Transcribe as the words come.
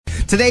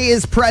Today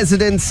is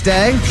President's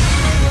Day.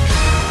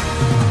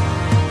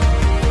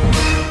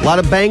 A lot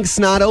of banks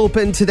not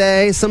open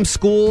today. Some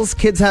schools,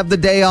 kids have the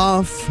day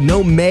off.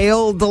 No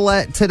mail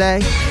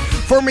today.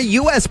 Former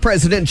U.S.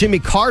 President Jimmy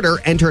Carter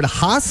entered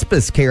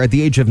hospice care at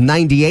the age of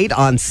 98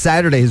 on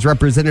Saturday. His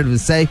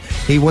representatives say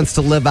he wants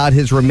to live out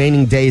his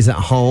remaining days at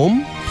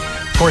home.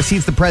 Of course,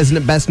 he's the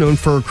president best known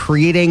for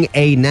creating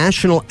a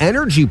national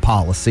energy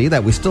policy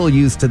that we still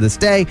use to this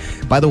day.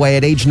 By the way,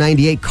 at age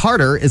 98,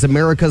 Carter is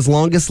America's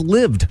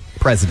longest-lived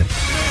president.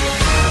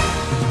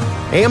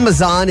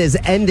 Amazon is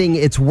ending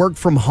its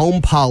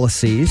work-from-home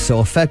policy. So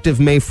effective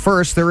May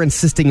 1st, they're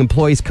insisting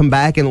employees come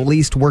back and at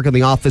least work in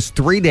the office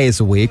 3 days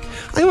a week.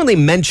 I only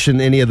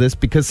mention any of this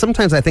because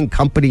sometimes I think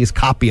companies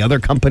copy other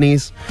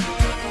companies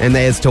and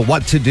as to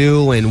what to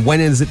do and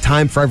when is it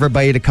time for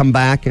everybody to come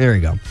back. There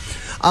you go.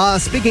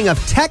 Speaking of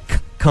tech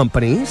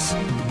companies,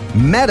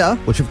 Meta,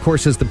 which of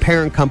course is the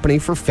parent company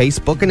for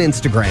Facebook and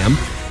Instagram,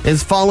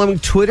 is following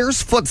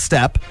Twitter's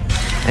footstep,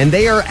 and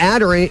they are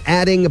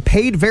adding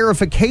paid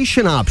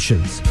verification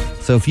options.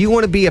 So if you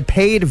want to be a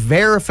paid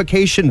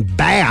verification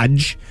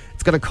badge,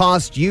 it's going to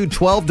cost you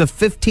 $12 to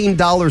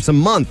 $15 a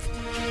month.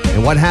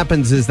 And what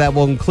happens is that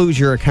will include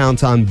your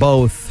account on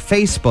both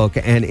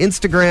Facebook and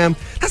Instagram.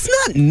 That's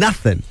not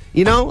nothing,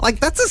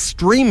 like that's a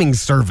streaming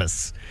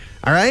service.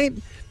 All right?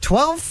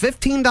 $12,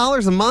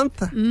 $15 a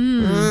month? I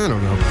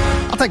don't know.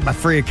 I'll take my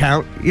free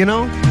account,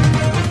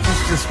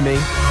 It's just me.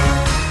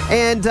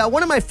 And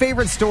one of my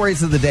favorite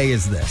stories of the day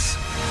is this.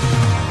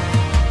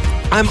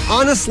 I'm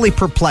honestly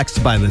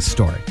perplexed by this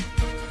story.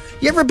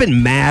 You ever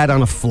been mad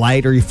on a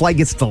flight or your flight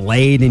gets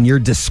delayed and you're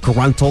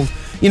disgruntled?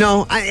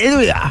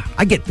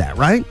 I get that,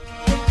 right?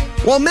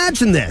 Well,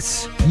 imagine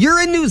this.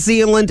 You're in New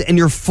Zealand and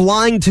you're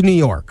flying to New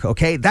York,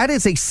 okay? That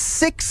is a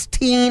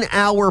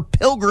 16-hour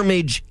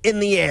pilgrimage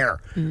in the air,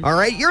 all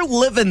right? You're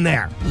living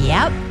there.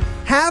 Yep.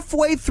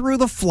 Halfway through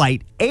the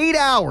flight, 8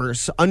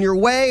 hours on your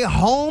way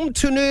home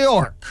to New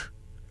York,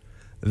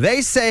 they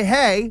say,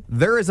 hey,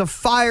 there is a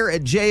fire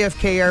at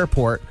JFK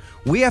Airport.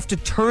 We have to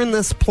turn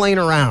this plane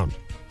around.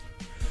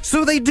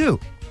 So they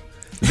do.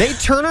 They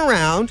turn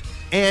around.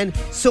 And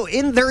so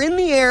they're in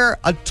the air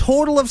a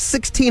total of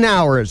 16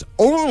 hours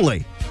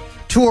only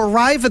to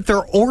arrive at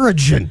their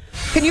origin.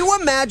 Can you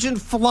imagine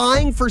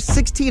flying for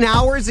 16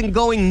 hours and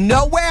going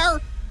nowhere?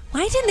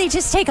 Why didn't they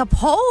just take a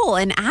poll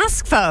and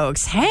ask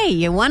folks, hey,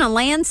 you want to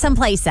land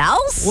someplace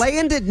else?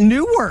 Land at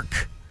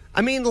Newark.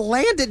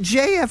 Land at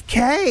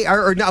JFK.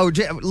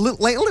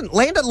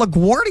 Land at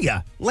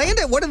LaGuardia. Land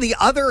at one of the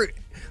other,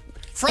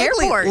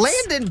 frankly, airports.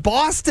 Land in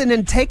Boston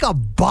and take a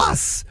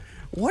bus.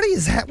 What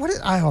is that?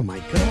 Oh, my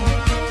God.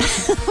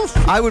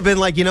 I would have been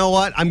like, you know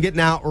what? I'm getting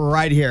out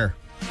right here,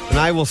 and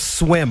I will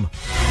swim.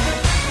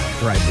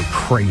 Drive me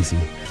crazy.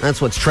 That's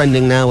what's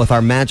trending now with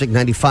our Magic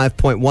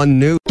 95.1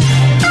 news.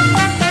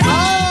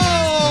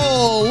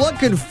 Oh,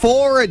 looking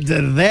forward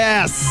to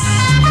this.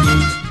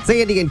 It's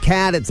Andy and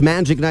Kat. It's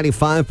Magic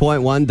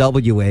 95.1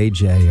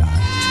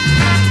 WAJR.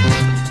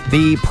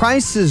 The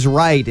Price is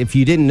Right, if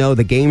you didn't know,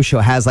 the game show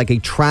has like a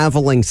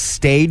traveling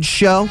stage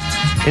show.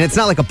 And it's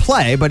not like a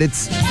play, but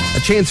it's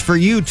a chance for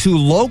you to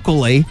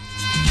locally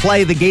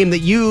play the game that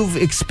you've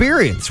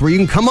experienced, where you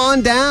can come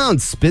on down,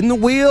 spin the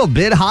wheel,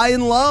 bid high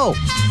and low.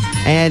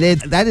 And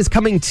that is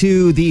coming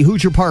to the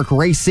Hoosier Park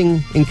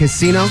Racing and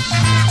Casino.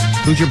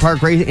 Hoosier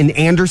Park Racing in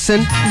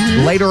Anderson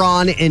later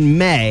on in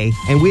May.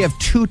 And we have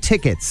 2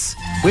 tickets.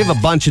 We have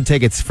a bunch of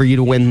tickets for you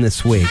to win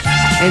this week.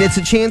 And it's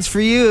a chance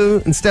for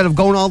you, instead of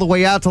going all the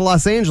way out to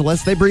Los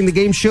Angeles, they bring the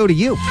game show to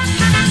you.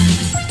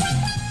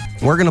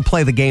 We're going to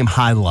play the game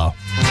high-low.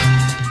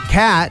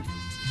 Kat,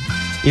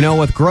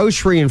 with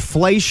grocery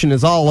inflation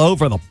is all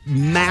over the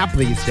map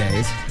these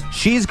days,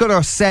 she's going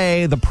to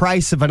say the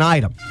price of an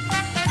item.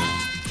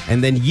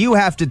 And then you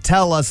have to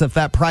tell us if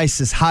that price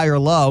is high or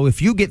low.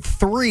 If you get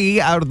 3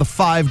 out of the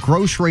 5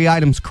 grocery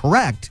items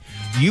correct,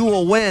 you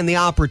will win the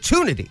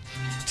opportunity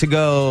to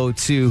go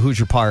to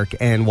Hoosier Park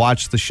and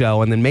watch the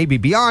show and then maybe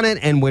be on it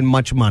and win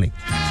much money.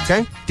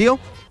 Okay? Deal?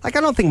 I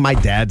don't think my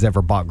dad's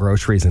ever bought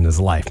groceries in his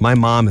life. My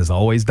mom has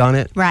always done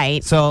it.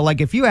 Right. So,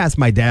 if you ask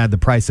my dad the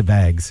price of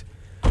eggs,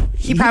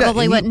 he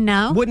probably wouldn't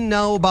know. Wouldn't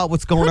know about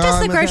what's going on. Who does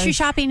the grocery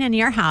shopping in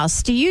your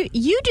house? Do you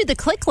do the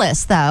click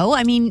list, though?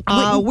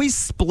 We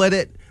split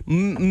it.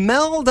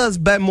 Mel does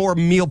more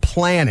meal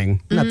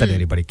planning. Not that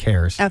anybody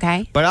cares.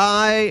 Okay. But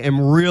I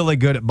am really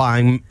good at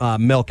buying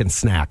milk and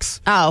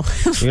snacks. Oh.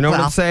 You know what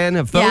I'm saying?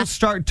 If those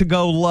start to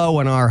go low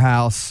in our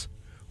house,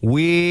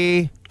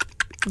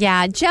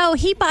 Yeah, Joe,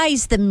 he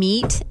buys the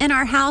meat in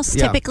our house,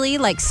 typically,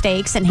 like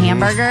steaks and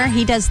hamburger.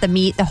 He does the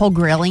meat, the whole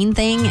grilling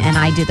thing, and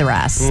I do the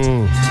rest.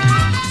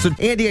 So,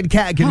 Andy and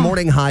Kat, good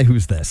morning. Hi,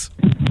 who's this?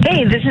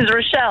 Hey, this is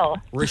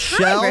Rochelle.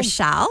 Rochelle? Hi,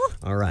 Rochelle.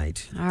 All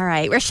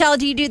right. Rochelle,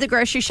 do you do the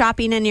grocery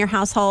shopping in your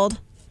household?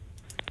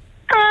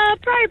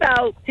 Probably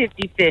about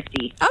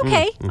 50-50.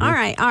 Okay. All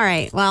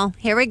right. Well,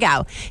 here we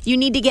go. You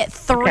need to get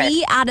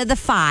 3 out of the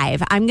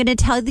 5. I'm going to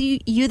tell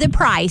you the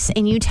price,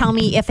 and you tell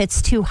me if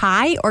it's too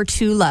high or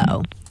too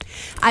low.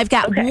 I've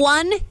got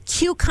one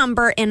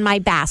cucumber in my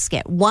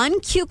basket. One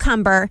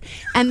cucumber,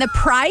 and the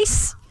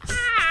price...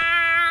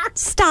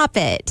 Stop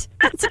it.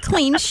 It's a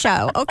clean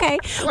show, okay?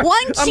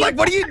 I'm like,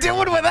 what are you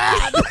doing with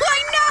that?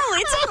 I know,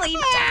 it's a clean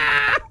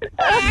show.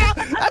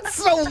 That's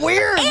so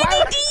weird. Andy, do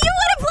you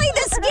want to play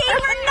this game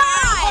or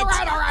not? All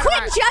right.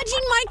 Quit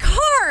judging my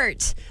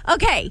cart.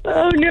 Okay.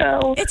 Oh,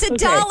 no. It's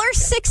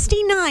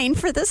 $1.69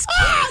 for this.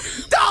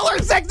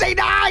 $1.69.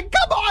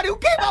 Come on, who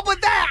came up with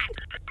that?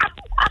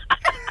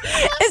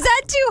 Is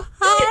that too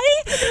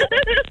high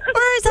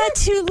or is that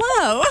too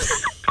low?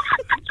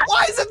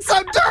 Why is it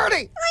so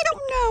dirty? I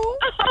don't know.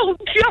 Oh,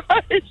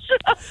 gosh.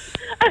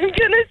 I'm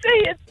going to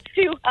say it's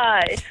too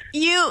high.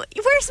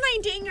 Where's my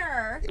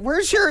dinger?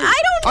 Where's your... I don't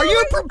know. Are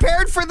you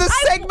prepared for this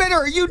segment, or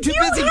are you too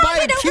busy have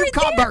buying it over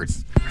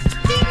cucumbers?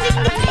 Ding,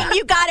 ding, ding, ding.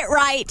 You got it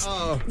right.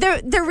 Oh.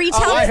 The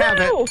retail... Oh, I have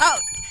it. Oh,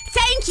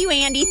 thank you,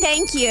 Andy.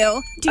 Thank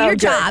you. Do your good.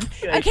 job.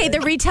 Good, Okay,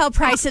 good. the retail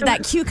price of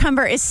that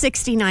cucumber is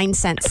 69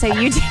 cents. So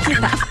you did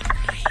that.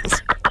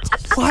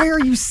 Why are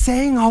you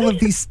saying all of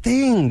these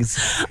things?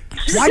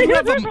 Why do you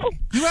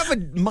have a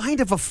mind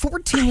of a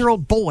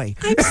 14-year-old boy?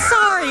 I'm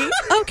sorry.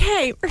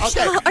 Okay,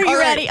 Rochelle, are you all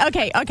right.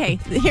 ready? Okay.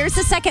 Here's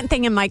the second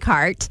thing in my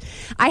cart.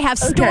 I have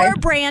store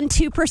brand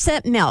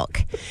 2%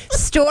 milk.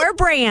 Store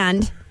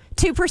brand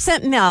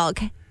 2% milk.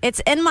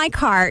 It's in my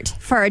cart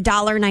for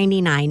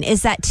 $1.99.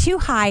 Is that too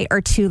high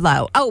or too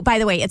low? Oh, by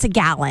the way, it's a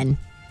gallon.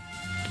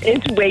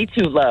 It's way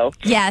too low.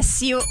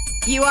 Yes, you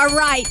are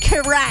right.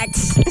 Correct.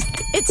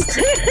 It's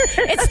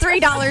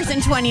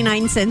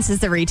 $3.29 is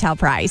the retail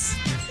price.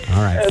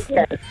 All right.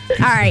 Okay.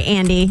 All right,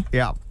 Andy.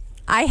 Yeah.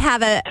 I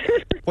have a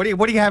What do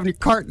you have in your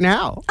cart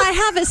now? I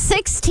have a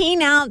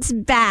 16-ounce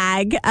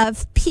bag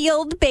of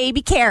peeled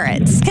baby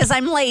carrots because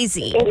I'm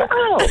lazy.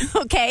 Oh,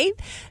 Okay?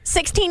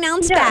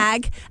 16-ounce Yeah.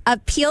 bag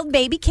of peeled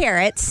baby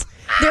carrots.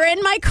 They're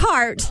in my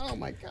cart Oh,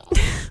 my God.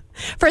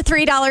 for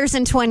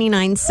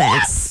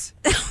 $3.29.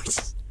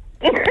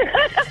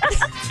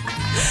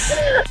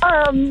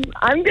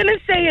 I'm going to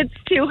say it's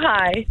too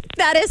high.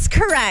 That is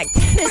correct.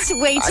 It's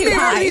way too Are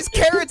high. these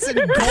carrots in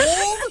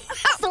gold?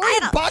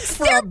 $3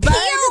 for They're a bag?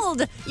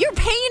 peeled. You're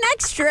paying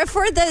extra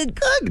for the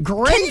Good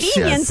gracious.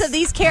 convenience of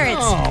these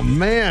carrots. Oh,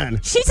 man.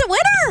 She's a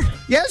winner.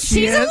 Yes,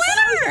 she She's is. a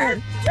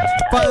winner.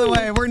 By the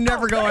way, we're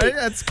never going.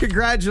 That's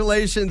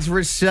congratulations,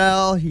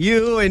 Rochelle.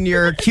 You and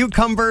your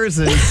cucumbers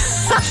and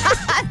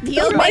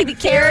Peeled baby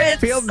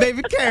carrots. peeled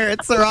baby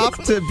carrots are off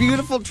to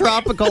beautiful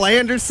tropical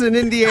Anderson,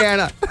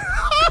 Indiana.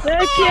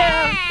 Heck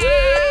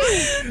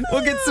yeah.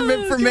 We'll get some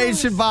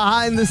information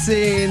behind the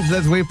scenes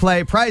as we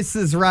play Price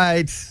is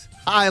Right,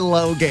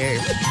 high-low game.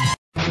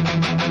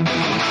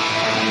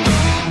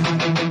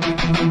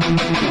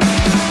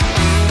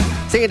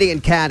 Sandy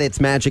and Kat, it's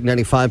Magic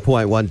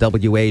 95.1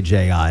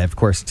 WAJI. Of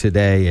course,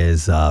 today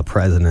is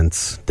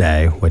President's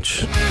Day,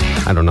 which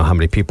I don't know how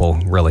many people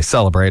really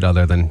celebrate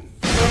other than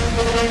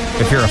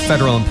if you're a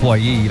federal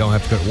employee, you don't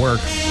have to go to work.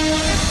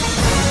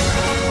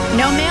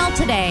 No mail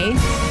today.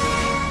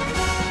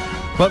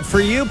 But for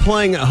you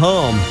playing at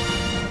home,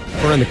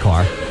 we're in the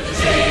car.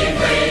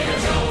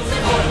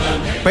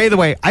 By the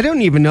way, I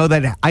don't even know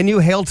that I knew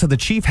Hail to the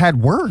Chief had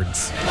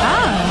words.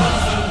 Oh.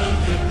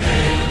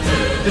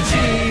 The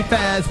Chief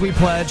as we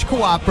pledge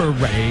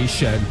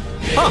cooperation.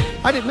 Huh,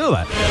 I didn't know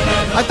that.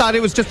 I thought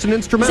it was just an Is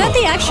instrumental. that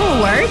the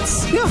actual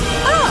words? Yeah.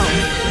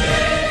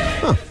 Oh.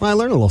 Huh, well, I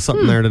learned a little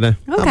something there today.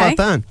 How Okay. about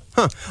that?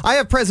 Huh. I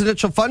have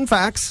presidential fun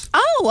facts.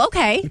 Oh,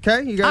 okay.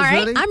 Okay, you guys All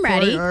right, ready? I'm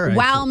ready. All right.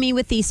 Wow me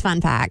with these fun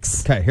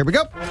facts. Okay, here we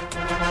go.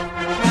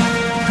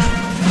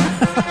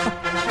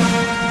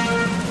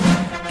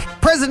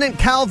 President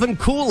Calvin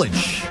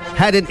Coolidge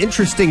had an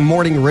interesting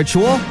morning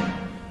ritual.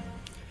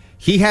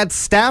 He had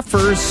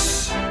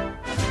staffers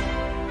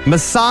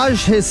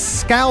massage his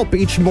scalp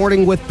each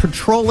morning with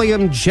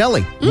petroleum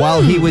jelly while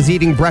he was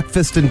eating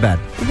breakfast in bed.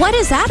 What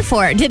is that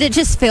for? Did it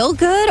just feel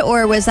good,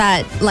 or was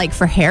that like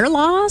for hair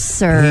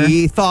loss? Or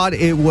He thought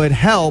it would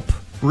help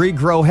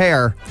regrow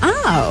hair.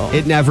 oh,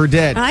 It never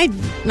did.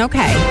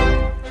 okay.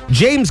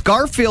 James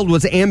Garfield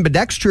was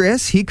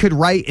ambidextrous. He could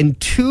write in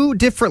 2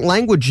 different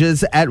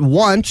languages at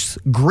once,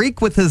 Greek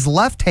with his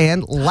left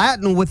hand,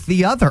 Latin with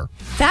the other.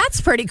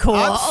 That's pretty cool.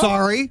 I'm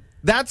sorry.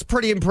 That's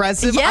pretty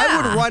impressive. I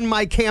Yeah. would run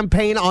my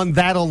campaign on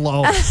that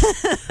alone.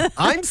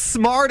 I'm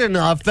smart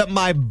enough that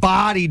my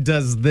body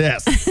does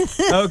this.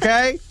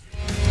 Okay?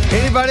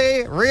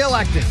 Anybody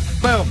reelected?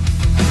 Boom.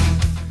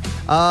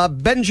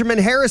 Benjamin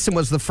Harrison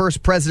was the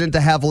first president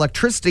to have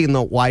electricity in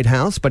the White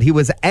House, but he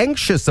was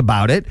anxious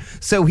about it,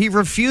 so he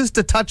refused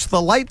to touch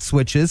the light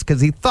switches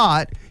because he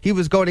thought he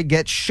was going to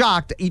get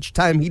shocked each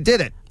time he did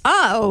it.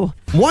 Oh,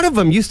 One of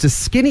them used to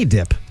skinny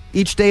dip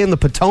each day in the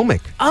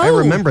Potomac. I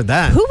remember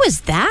that. Who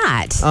was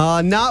that?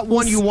 Not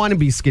one you want to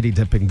be skinny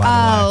dipping, by the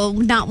way.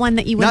 Oh, not one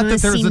that you would Not want that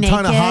to there's see a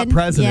ton of hot naked.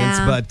 presidents,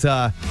 Yeah.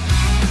 but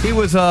he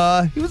was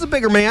a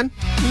bigger man,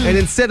 and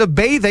instead of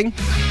bathing,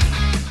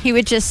 He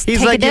would just he's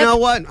take like, a dip. you know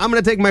what? I'm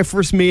going to take my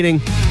first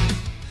meeting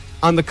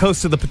on the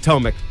coast of the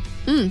Potomac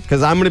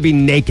because I'm going to be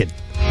naked.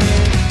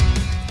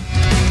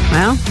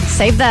 Well,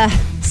 save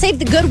save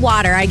the good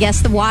water, I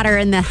guess, the water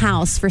in the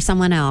house for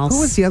someone else. Who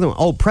was the other one?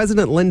 Oh,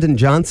 President Lyndon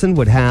Johnson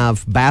would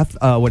have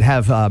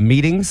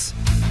meetings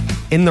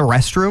in the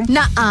restroom.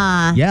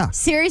 Nuh-uh. Yeah.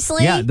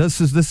 Seriously? Yeah,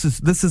 this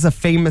is a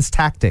famous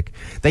tactic.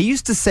 They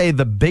used to say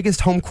the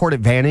biggest home court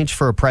advantage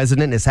for a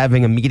president is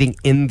having a meeting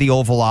in the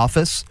Oval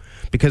Office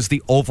because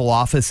the Oval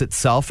Office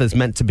itself is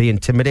meant to be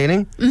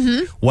intimidating.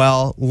 Mm-hmm.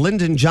 Well,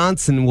 Lyndon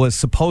Johnson was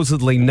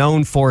supposedly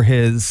known for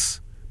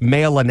his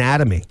male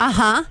anatomy.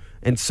 Uh-huh.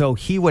 And so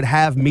he would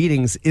have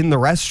meetings in the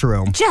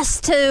restroom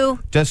Just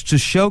to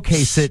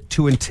showcase it,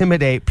 to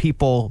intimidate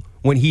people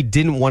when he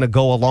didn't want to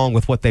go along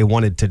with what they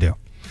wanted to do.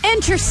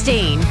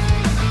 Interesting.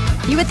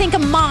 You would think a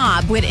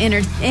mob would enter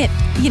it,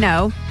 You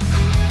know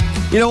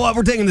what?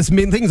 We're taking this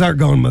meeting. Things aren't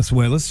going this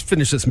way. Let's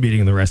finish this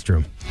meeting in the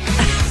restroom.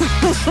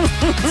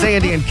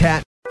 Sandy and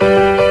Kat.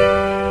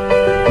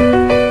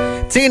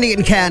 Sandy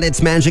and Kat,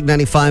 it's Magic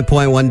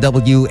 95.1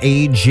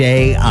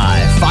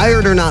 WAJI.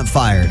 Fired or not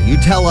fired? You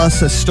tell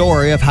us a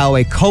story of how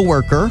a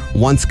coworker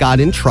once got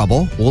in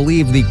trouble. We'll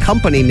leave the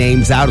company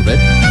names out of it.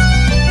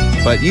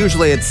 But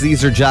usually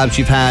these are jobs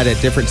you've had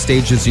at different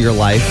stages of your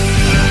life.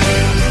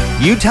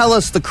 You tell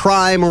us the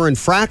crime or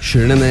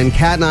infraction, and then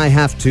Kat and I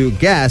have to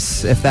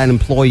guess if that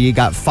employee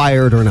got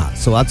fired or not.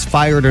 So that's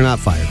fired or not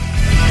fired.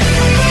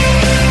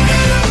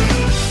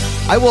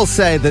 I will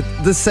say that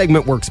this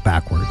segment works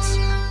backwards.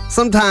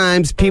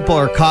 Sometimes people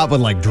are caught with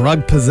like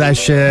drug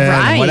possession,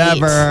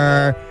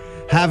 whatever,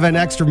 having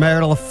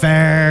extramarital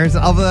affairs,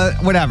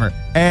 whatever.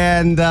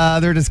 And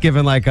they're just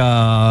given like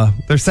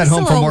they're sent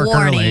home from work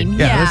early.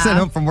 Yeah, they're sent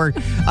home from work.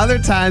 Other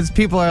times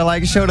people are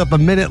like showed up a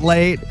minute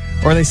late,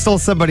 or they stole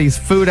somebody's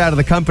food out of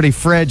the company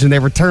fridge and they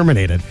were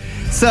terminated.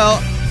 So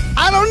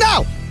I don't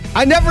know.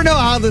 I never know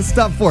how this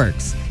stuff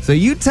works. So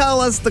you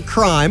tell us the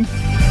crime,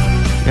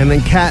 and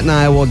then Kat and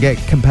I will get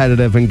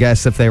competitive and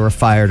guess if they were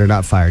fired or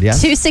not fired, yeah?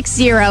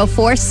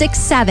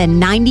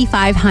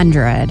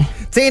 260-467-9500.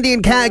 Sandy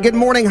and Kat, good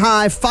morning.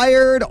 Hi.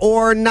 Fired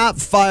or not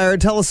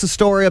fired? Tell us a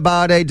story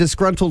about a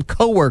disgruntled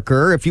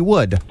coworker, if you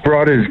would.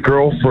 Brought his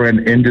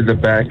girlfriend into the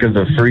back of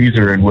the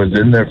freezer and was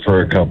in there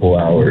for a couple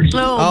hours.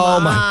 Oh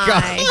my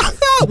God.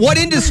 What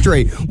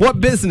industry? What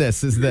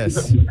business is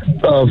this?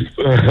 Food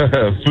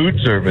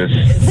service.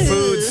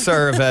 Food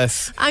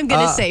service. I'm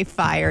going to say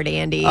fired,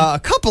 Andy. A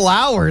couple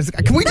hours.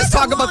 Can we just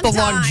talk about the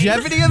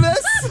longevity of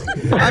this?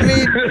 I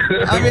mean,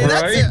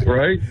 that's it.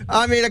 Right.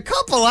 I mean, a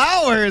couple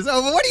hours.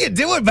 What are you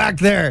doing back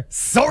there?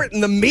 Sorting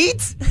the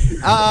meat?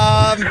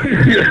 I'm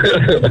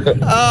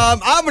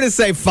going to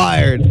say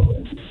fired.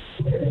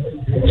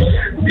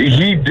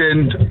 He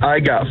didn't. I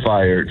got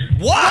fired.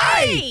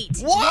 Why?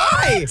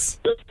 Why?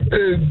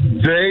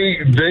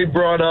 They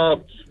brought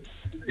up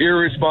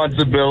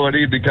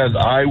irresponsibility because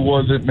I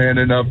wasn't man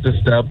enough to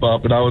step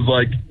up, and I was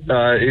like,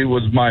 it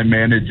was my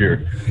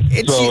manager,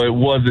 so it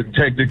wasn't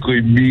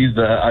technically me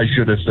that I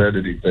should have said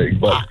anything,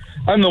 but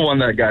I'm the one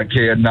that got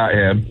canned, not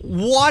him.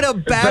 What a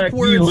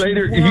backwards!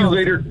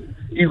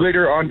 He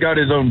later on got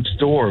his own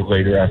store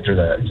later after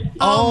that.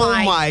 Oh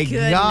my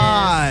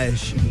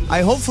gosh.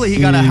 Hopefully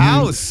he got a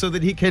house so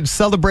that he could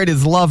celebrate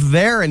his love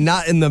there and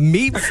not in the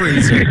meat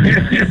freezer.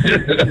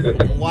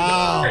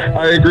 Wow.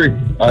 I agree.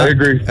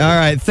 All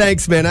right.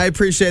 Thanks, man. I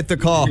appreciate the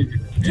call.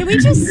 Can we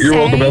just You're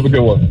welcome. Have a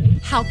good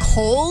one. How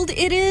cold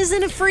it is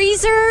in a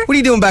freezer? What are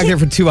you doing back there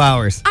for 2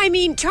 hours? I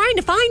mean, trying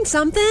to find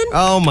something.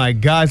 Oh my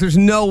gosh. There's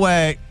no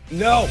way.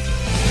 No.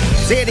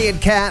 Sandy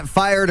and Kat,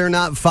 fired or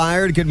not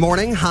fired? Good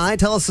morning. Hi.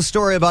 Tell us a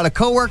story about a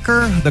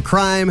coworker, the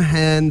crime,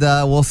 and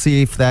we'll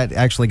see if that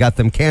actually got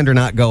them canned or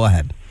not. Go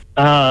ahead.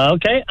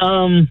 Okay.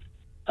 A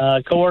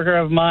coworker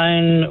of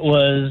mine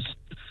was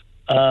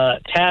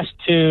tasked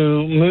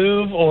to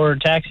move or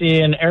taxi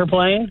an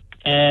airplane,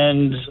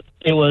 and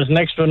it was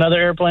next to another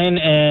airplane,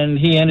 and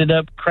he ended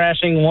up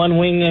crashing one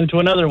wing into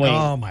another wing.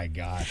 Oh, my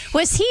gosh.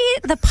 Was he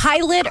the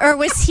pilot, or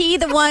was he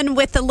the one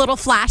with the little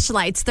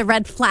flashlights, the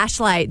red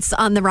flashlights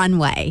on the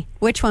runway?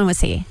 Which one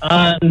was he?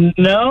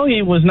 No,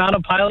 he was not a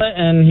pilot,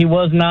 and he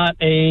was not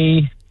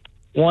the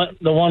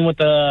one with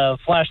the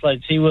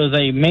flashlights. He was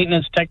a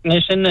maintenance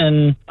technician,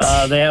 and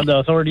they have the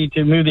authority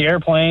to move the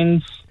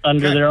airplanes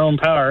under their own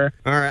power.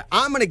 All right.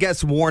 I'm going to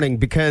guess warning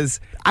because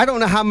I don't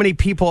know how many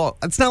people.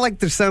 It's not like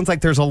there sounds like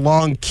there's a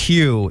long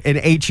queue in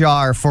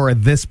HR for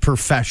this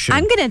profession.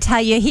 I'm going to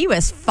tell you he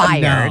was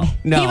fired.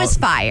 No. He was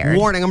fired.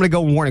 Warning. I'm going to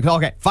go warning.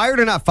 Okay. Fired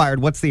or not fired?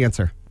 What's the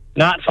answer?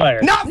 Not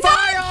fired. Not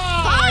fired!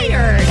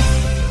 Fired.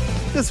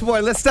 This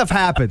stuff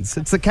happens.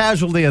 It's a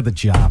casualty of the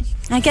job.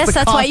 I guess The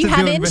that's why cost you of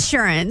have doing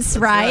insurance,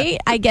 right?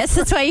 I guess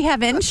that's why you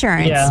have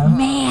insurance. Yeah.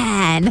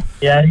 Man.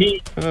 Yeah,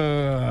 he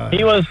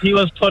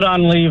was put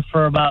on leave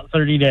for about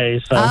 30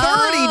 days. So.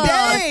 30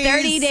 days?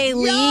 30-day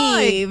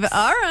leave.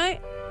 All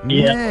right.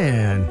 Yeah.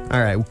 Man. All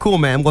right. Well, cool,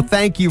 man. Well,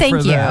 thank you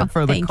for the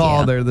Thank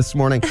call you. there this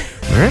morning.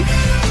 All right.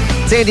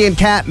 Sandy and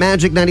Kat,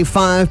 Magic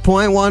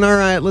 95.1. All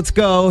right. Let's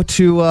go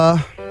to,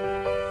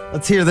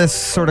 let's hear this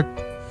sort of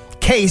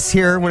case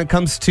here when it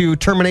comes to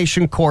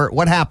termination court.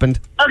 What happened?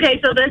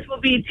 Okay, so this will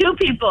be two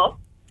people.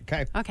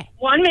 Okay. Okay.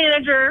 One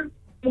manager,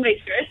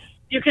 waitress,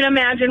 you can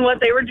imagine what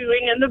they were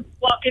doing in the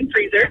walk-in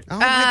freezer. Oh,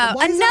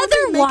 why is everybody Another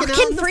making out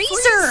walk-in in the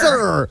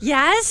freezer.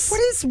 Yes.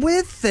 What is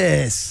with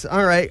this?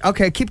 All right.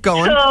 Okay, keep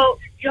going. So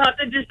you have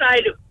to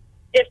decide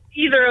if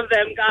either of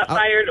them got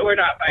fired or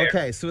not fired.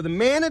 Okay, so the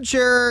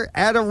manager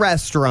at a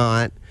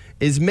restaurant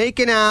is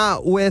making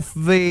out with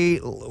the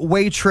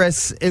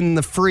waitress in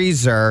the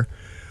freezer.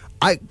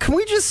 Can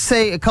we just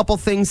say a couple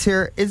things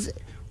here?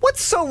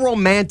 What's so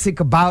romantic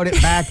about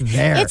it back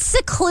there? It's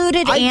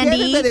secluded, I Andy. get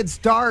it that it's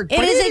dark, but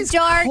it is a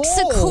dark, cold.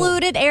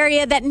 secluded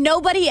area that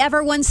nobody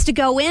ever wants to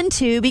go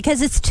into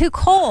because it's too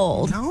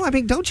cold. No, I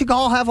mean, don't you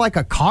all have like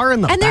a car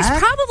in the And back?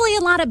 there's probably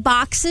a lot of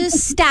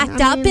boxes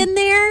stacked up in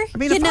there. I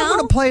mean, if I'm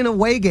going to play an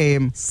away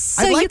game,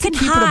 so I'd like you to can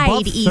keep it above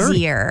hide 30,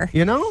 easier.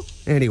 You know?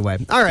 Anyway,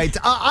 all right.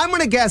 I'm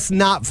going to guess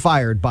not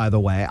fired, by the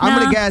way. I'm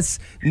going to guess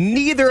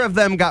neither of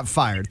them got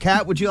fired.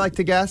 Kat, would you like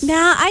to guess?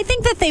 No, I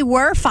think that they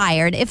were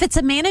fired. If it's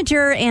a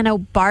manager and a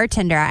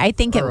bartender, I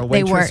think Or a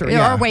they were. waitress, or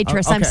a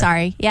waitress, okay. I'm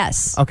sorry.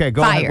 Yes. Okay,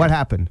 go ahead. What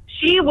happened?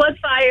 She was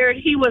fired.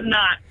 He was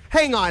not.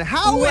 Hang on.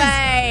 How Wait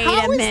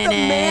is a the minute.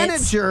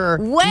 manager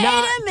Wait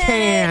not a minute.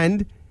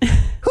 canned?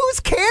 Who's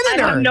canning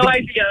her? I have no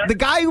idea. The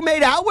guy who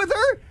made out with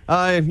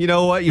her? You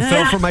know what? You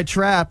fell for my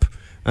trap.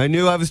 I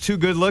knew I was too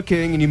good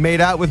looking, and you made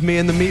out with me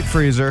in the meat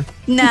freezer.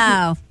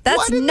 No, that's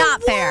What in not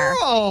the fair.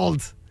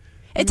 world?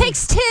 It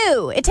takes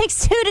two. It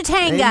takes two to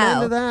tango.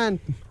 Amen to that.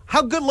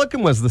 How good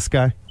looking was this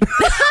guy?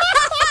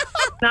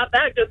 Not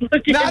that good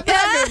looking. Not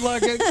that good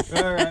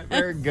looking. All right,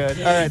 very good.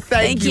 All right,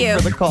 thank Thank you you.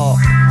 for the call.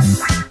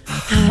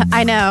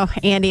 I know,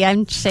 Andy.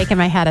 I'm shaking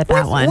my head at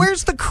that one.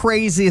 Where's the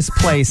craziest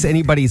place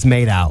anybody's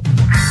made out?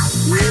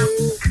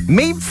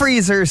 Meat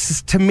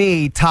freezers, to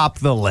me, top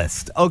the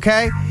list,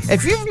 okay?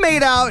 If you've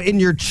made out in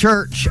your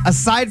church,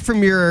 aside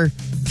from your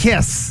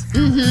kiss,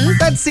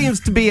 that seems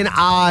to be an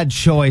odd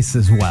choice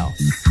as well.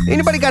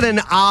 Anybody got an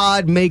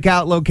odd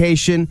make-out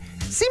location?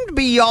 Seem to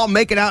be y'all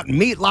making out in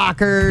meat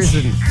lockers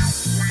and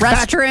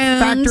Restrooms.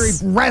 factory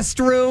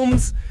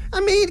restrooms.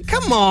 I mean,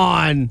 come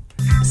on.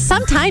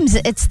 Sometimes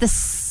it's the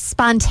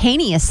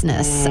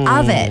spontaneousness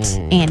of it,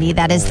 Andy,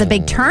 that is the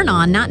big turn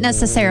on, not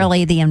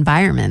necessarily the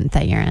environment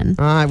that you're in.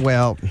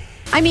 Well,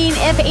 I mean,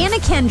 if Anna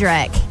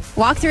Kendrick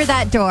walked through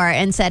that door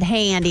and said,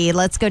 "Hey, Andy,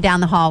 let's go down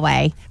the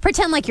hallway."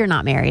 Pretend like you're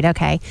not married,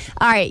 okay?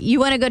 All right, you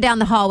want to go down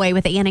the hallway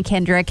with Anna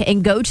Kendrick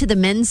and go to the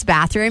men's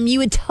bathroom, you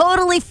would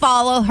totally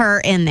follow her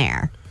in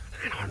there.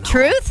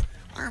 Truth?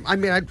 I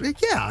mean, Okay.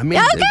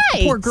 the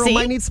poor girl See?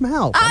 might need some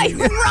help.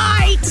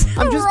 Right.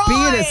 I'm just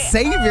being a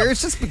savior.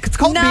 It's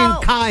called being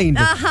kind.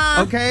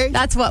 Uh-huh. Okay?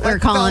 That's what we're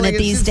calling it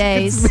these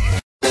days.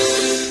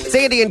 It's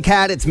Andy and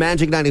Kat. It's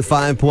Magic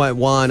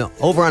 95.1.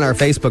 Over on our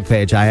Facebook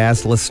page, I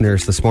asked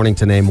listeners this morning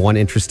to name one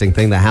interesting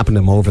thing that happened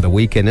to them over the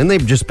weekend, and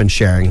they've just been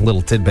sharing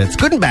little tidbits,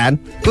 good and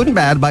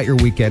bad about your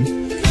weekend.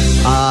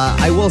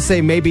 I will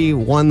say maybe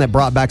one that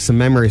brought back some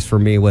memories for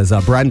me was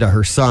Brenda,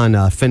 her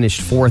son,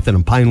 finished fourth in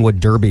a Pinewood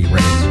Derby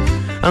race.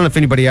 I don't know if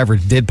anybody ever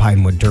did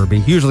Pinewood Derby.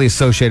 Usually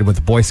associated with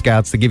the Boy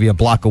Scouts. They give you a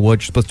block of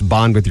wood. You're supposed to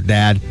bond with your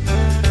dad.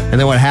 And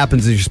then what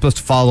happens is you're supposed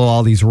to follow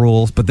all these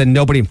rules, but then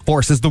nobody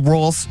enforces the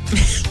rules.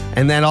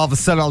 And then all of a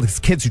sudden, all these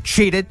kids who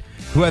cheated,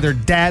 who had their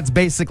dads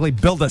basically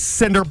build a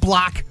cinder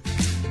block.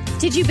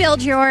 Did you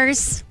build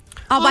yours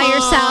all by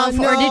yourself,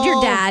 or did your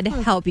no. dad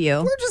help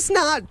you? We're just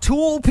not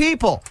tool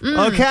people,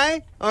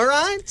 okay? All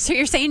right? So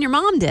you're saying your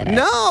mom did it?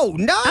 No,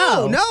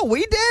 we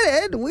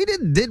did it. We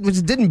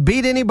didn't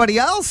beat anybody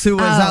else who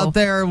was out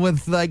there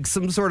with like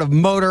some sort of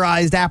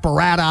motorized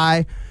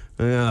apparatus.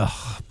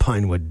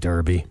 Pinewood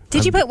Derby.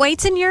 Did you put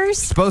weights in yours?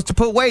 Supposed to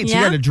put weights. Yeah?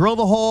 You got to drill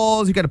the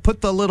holes. You got to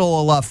put the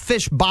little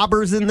fish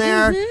bobbers in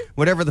there.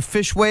 Whatever the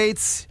fish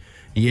weights.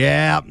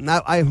 Yeah.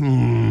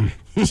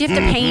 Did you have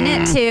to paint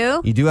it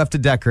too? You do have to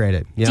decorate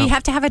it. Yeah. Do you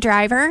have to have a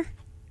driver?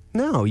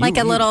 No. Like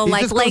a little it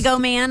just Lego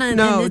man in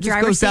no, the it just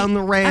driver's goes seat? down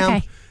the ramp.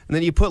 Okay. And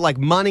then you put like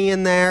money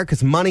in there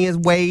because money is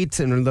weight.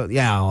 And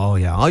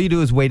all you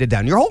do is weight it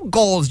down. Your whole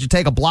goal is to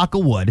take a block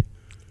of wood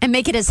And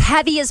make it as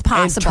heavy as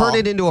possible. and turn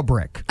it into a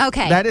brick.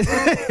 Okay. That is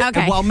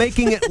Okay. while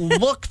making it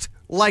looked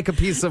like a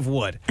piece of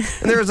wood.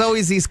 And there was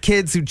always these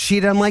kids who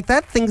cheated. I'm like,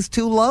 that thing's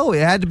too low. It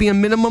had to be a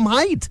minimum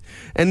height.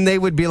 And they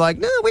would be like,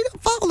 no, we don't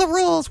follow the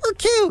rules. We're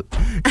cute.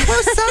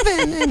 We're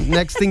 7. And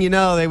next thing you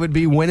know, they would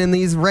be winning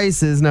these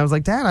races. And I was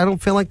like, Dad, I don't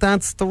feel like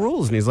that's the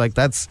rules. And he's like,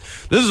 this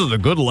is a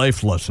good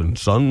life lesson,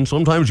 son.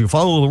 Sometimes you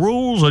follow the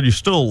rules and you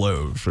still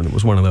lose. And it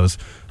was one of those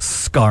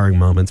scarring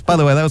moments. By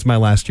the way, that was my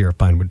last year of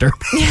Pinewood Derby.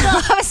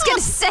 I was going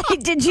to say,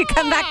 did you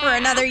come back for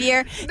another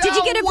year? Did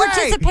you get a way.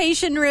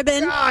 participation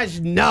ribbon? Gosh,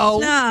 no.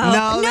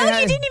 No, they you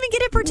had- didn't even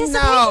get a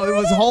participation No, it ribbon?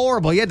 was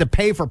horrible. You had to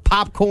pay for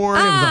popcorn.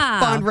 It was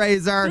a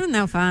fundraiser.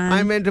 No fun.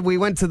 I mean, we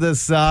went to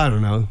this, I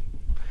don't know.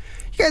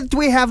 You guys, do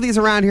we have these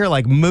around here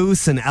like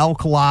moose and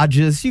elk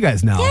lodges? You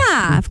guys know.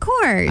 Yeah, of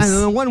course.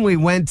 And the one we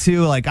went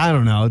to, like, I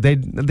don't know,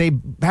 they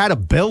had a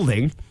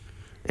building,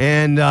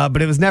 and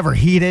but it was never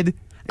heated.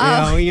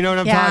 You know what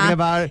I'm talking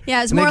about?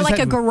 Yeah, it's And they more just like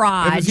a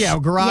garage. It was, a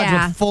garage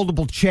Yeah. with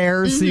foldable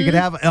chairs, so you could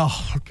have,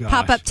 oh, gosh.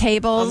 Pop-up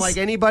tables. I'm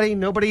like,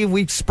 nobody,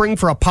 we spring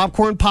for a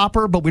popcorn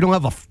popper, but we don't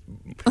have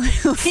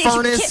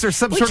furnace or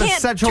some sort of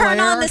central turn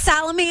air. on the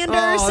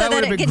salamander so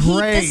that it would've can been heat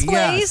great. this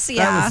place. Yes.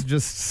 Yeah. That was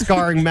just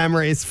scarring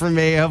memories for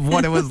me of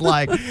what it was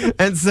like.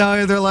 And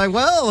so they're like,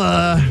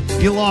 well,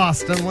 you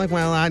lost. I'm like,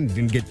 well, I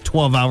didn't get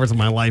 12 hours of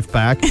my life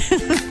back.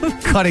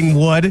 Cutting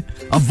wood,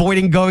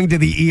 avoiding going to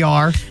the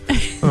ER.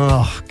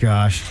 Oh,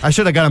 gosh. I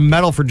should have got a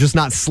medal for just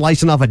not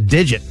slicing off a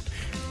digit.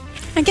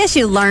 I guess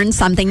you learned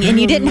something, and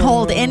you didn't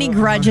hold any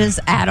grudges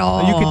at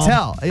all. You could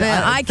tell.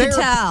 I could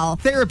tell.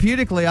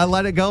 Therapeutically, I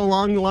let it go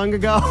long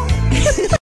ago.